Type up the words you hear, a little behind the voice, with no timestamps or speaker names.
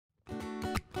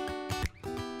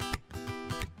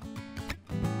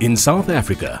In South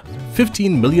Africa,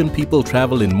 15 million people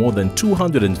travel in more than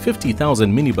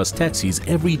 250,000 minibus taxis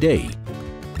every day.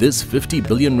 This 50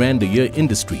 billion rand a year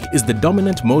industry is the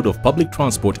dominant mode of public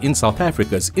transport in South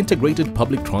Africa's integrated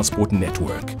public transport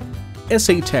network.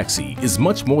 SA Taxi is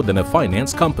much more than a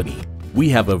finance company. We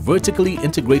have a vertically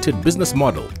integrated business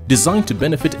model designed to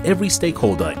benefit every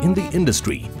stakeholder in the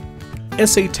industry.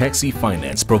 SA Taxi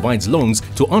Finance provides loans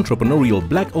to entrepreneurial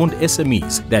black-owned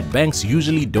SMEs that banks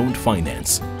usually don't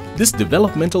finance. This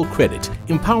developmental credit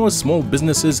empowers small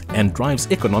businesses and drives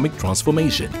economic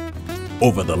transformation.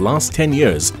 Over the last 10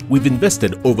 years, we've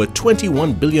invested over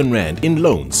 21 billion rand in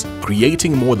loans,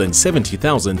 creating more than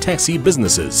 70,000 taxi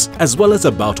businesses, as well as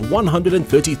about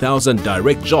 130,000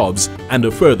 direct jobs and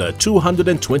a further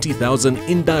 220,000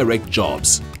 indirect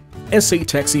jobs. SA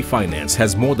Taxi Finance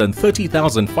has more than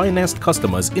 30,000 financed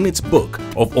customers in its book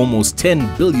of almost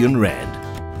 10 billion rand.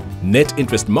 Net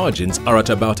interest margins are at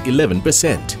about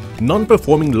 11%.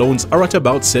 Non-performing loans are at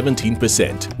about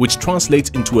 17%, which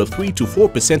translates into a 3 to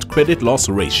 4% credit loss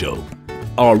ratio.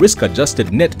 Our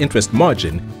risk-adjusted net interest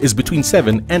margin is between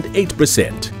 7 and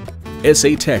 8%.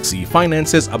 SA Taxi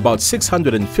finances about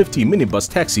 650 minibus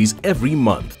taxis every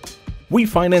month. We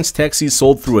finance taxis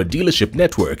sold through a dealership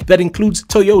network that includes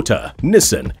Toyota,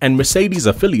 Nissan and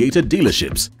Mercedes-affiliated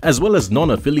dealerships, as well as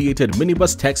non-affiliated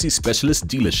minibus taxi specialist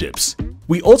dealerships.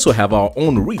 We also have our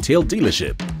own retail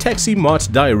dealership, Taxi Mart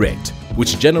Direct,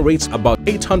 which generates about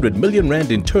 800 million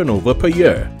rand in turnover per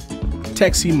year.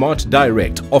 Taxi Mart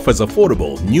Direct offers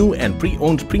affordable, new and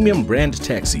pre-owned premium brand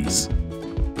taxis.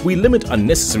 We limit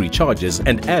unnecessary charges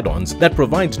and add-ons that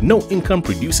provide no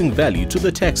income-producing value to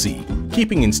the taxi,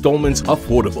 keeping installments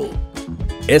affordable.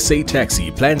 SA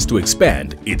Taxi plans to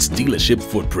expand its dealership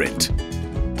footprint.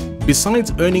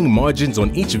 Besides earning margins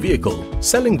on each vehicle,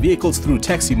 selling vehicles through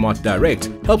Taxi Mart Direct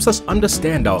helps us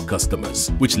understand our customers,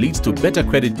 which leads to better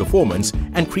credit performance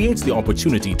and creates the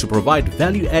opportunity to provide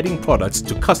value-adding products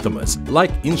to customers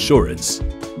like insurance.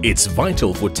 It's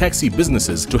vital for taxi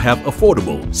businesses to have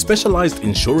affordable, specialized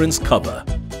insurance cover.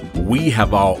 We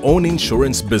have our own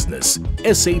insurance business,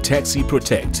 SA Taxi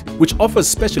Protect, which offers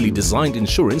specially designed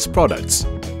insurance products.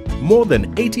 More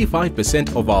than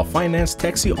 85% of our financed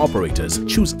taxi operators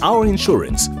choose our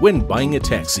insurance when buying a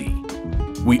taxi.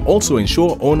 We also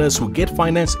insure owners who get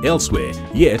finance elsewhere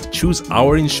yet choose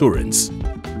our insurance.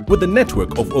 With a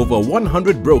network of over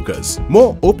 100 brokers,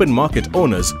 more open market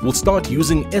owners will start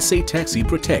using SA Taxi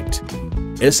Protect.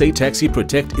 SA Taxi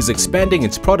Protect is expanding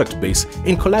its product base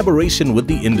in collaboration with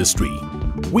the industry.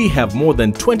 We have more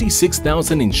than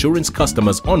 26,000 insurance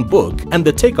customers on book and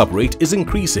the take-up rate is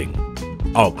increasing.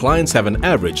 Our clients have an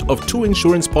average of 2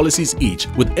 insurance policies each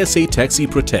with SA Taxi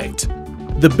Protect.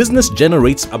 The business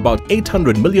generates about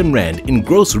 800 million rand in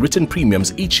gross written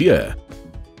premiums each year.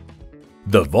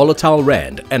 The volatile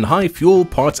rand and high fuel,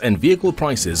 parts and vehicle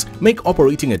prices make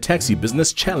operating a taxi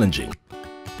business challenging.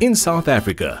 In South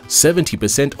Africa,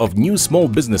 70% of new small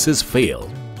businesses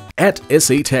fail. At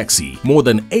SA Taxi, more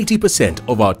than 80%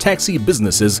 of our taxi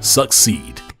businesses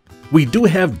succeed. We do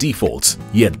have defaults,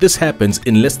 yet this happens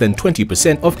in less than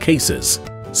 20% of cases.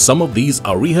 Some of these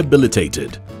are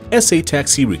rehabilitated. SA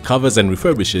Taxi recovers and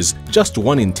refurbishes just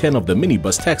 1 in 10 of the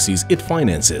minibus taxis it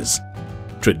finances.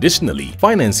 Traditionally,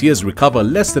 financiers recover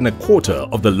less than a quarter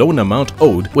of the loan amount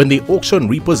owed when they auction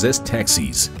repossessed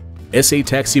taxis. SA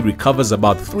Taxi recovers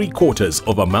about 3/4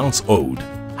 of amounts owed.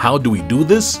 How do we do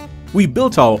this? We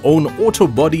built our own auto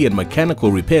body and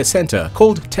mechanical repair center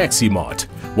called Taxi Mart,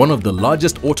 one of the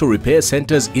largest auto repair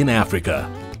centers in Africa.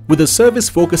 With a service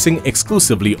focusing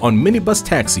exclusively on minibus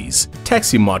taxis,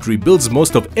 Taxi Mart rebuilds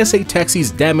most of SA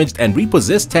Taxi's damaged and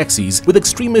repossessed taxis with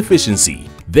extreme efficiency,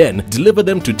 then deliver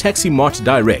them to Taxi Mart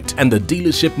Direct and the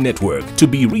dealership network to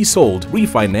be resold,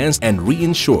 refinanced and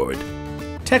reinsured.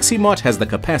 Taxi Mart has the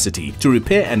capacity to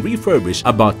repair and refurbish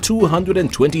about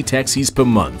 220 taxis per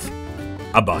month.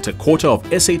 About a quarter of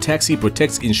SA Taxi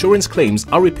Protect's insurance claims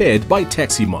are repaired by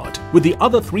Taxi Mart, with the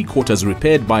other 3/4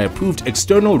 repaired by approved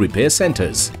external repair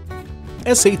centers.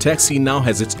 SA Taxi now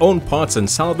has its own parts and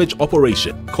salvage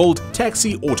operation called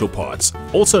Taxi Auto Parts,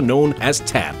 also known as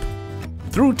TAP.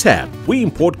 Through TAP, we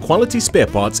import quality spare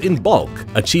parts in bulk,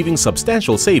 achieving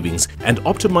substantial savings and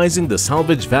optimizing the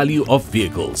salvage value of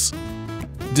vehicles.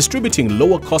 Distributing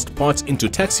lower-cost parts into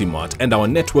Taxi Mart and our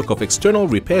network of external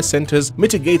repair centers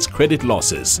mitigates credit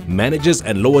losses, manages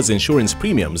and lowers insurance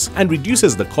premiums, and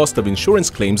reduces the cost of insurance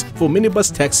claims for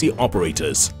minibus taxi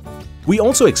operators. We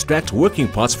also extract working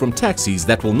parts from taxis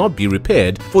that will not be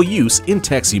repaired for use in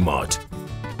Taxi Mart.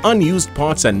 Unused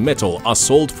parts and metal are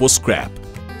sold for scrap.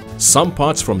 Some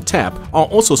parts from TAP are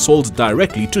also sold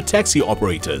directly to taxi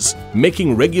operators,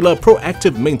 making regular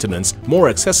proactive maintenance more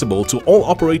accessible to all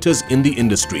operators in the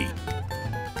industry.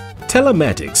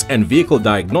 Telematics and vehicle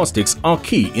diagnostics are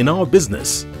key in our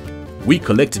business. We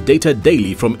collect data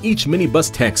daily from each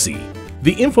minibus taxi.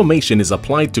 The information is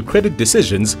applied to credit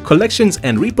decisions, collections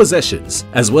and repossessions,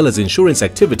 as well as insurance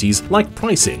activities like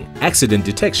pricing, accident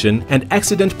detection and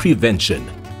accident prevention.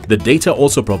 The data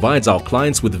also provides our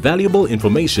clients with valuable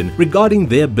information regarding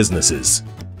their businesses.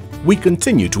 We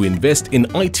continue to invest in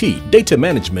IT, data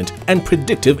management and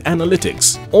predictive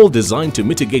analytics, all designed to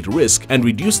mitigate risk and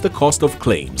reduce the cost of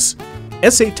claims.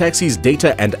 SA Taxi's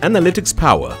data and analytics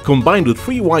power, combined with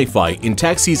free Wi-Fi in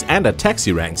taxis and at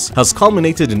taxi ranks, has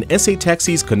culminated in SA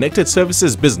Taxi's connected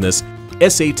services business,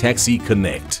 SA Taxi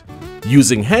Connect.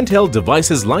 Using handheld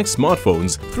devices like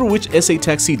smartphones, through which SA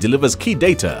Taxi delivers key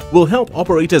data, will help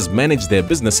operators manage their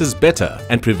businesses better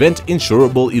and prevent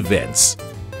insurable events.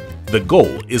 The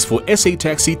goal is for SA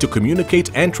Taxi to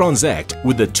communicate and transact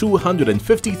with the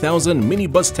 250,000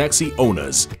 minibus taxi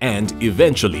owners and,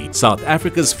 eventually, South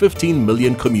Africa's 15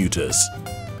 million commuters.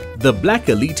 The Black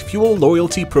Elite Fuel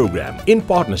Loyalty Program, in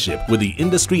partnership with the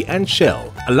industry and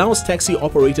Shell, allows taxi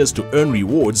operators to earn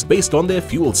rewards based on their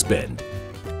fuel spend.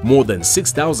 More than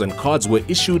 6,000 cards were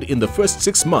issued in the first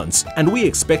 6 months, and we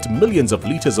expect millions of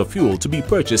liters of fuel to be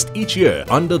purchased each year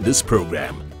under this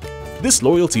program. This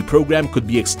loyalty program could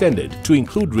be extended to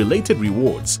include related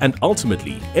rewards, and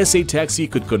ultimately, SA Taxi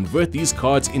could convert these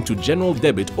cards into general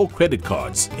debit or credit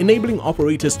cards, enabling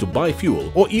operators to buy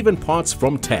fuel or even parts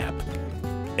from TAP.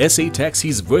 SA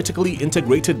Taxi's vertically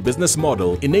integrated business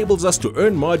model enables us to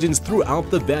earn margins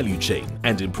throughout the value chain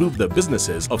and improve the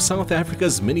businesses of South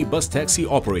Africa's minibus taxi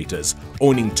operators,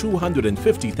 owning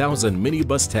 250,000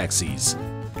 minibus taxis.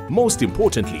 Most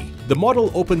importantly, the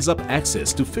model opens up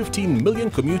access to 15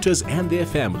 million commuters and their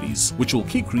families, which will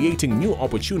keep creating new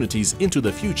opportunities into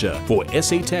the future for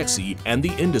SA Taxi and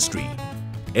the industry.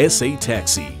 SA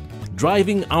Taxi,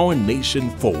 driving our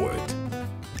nation forward.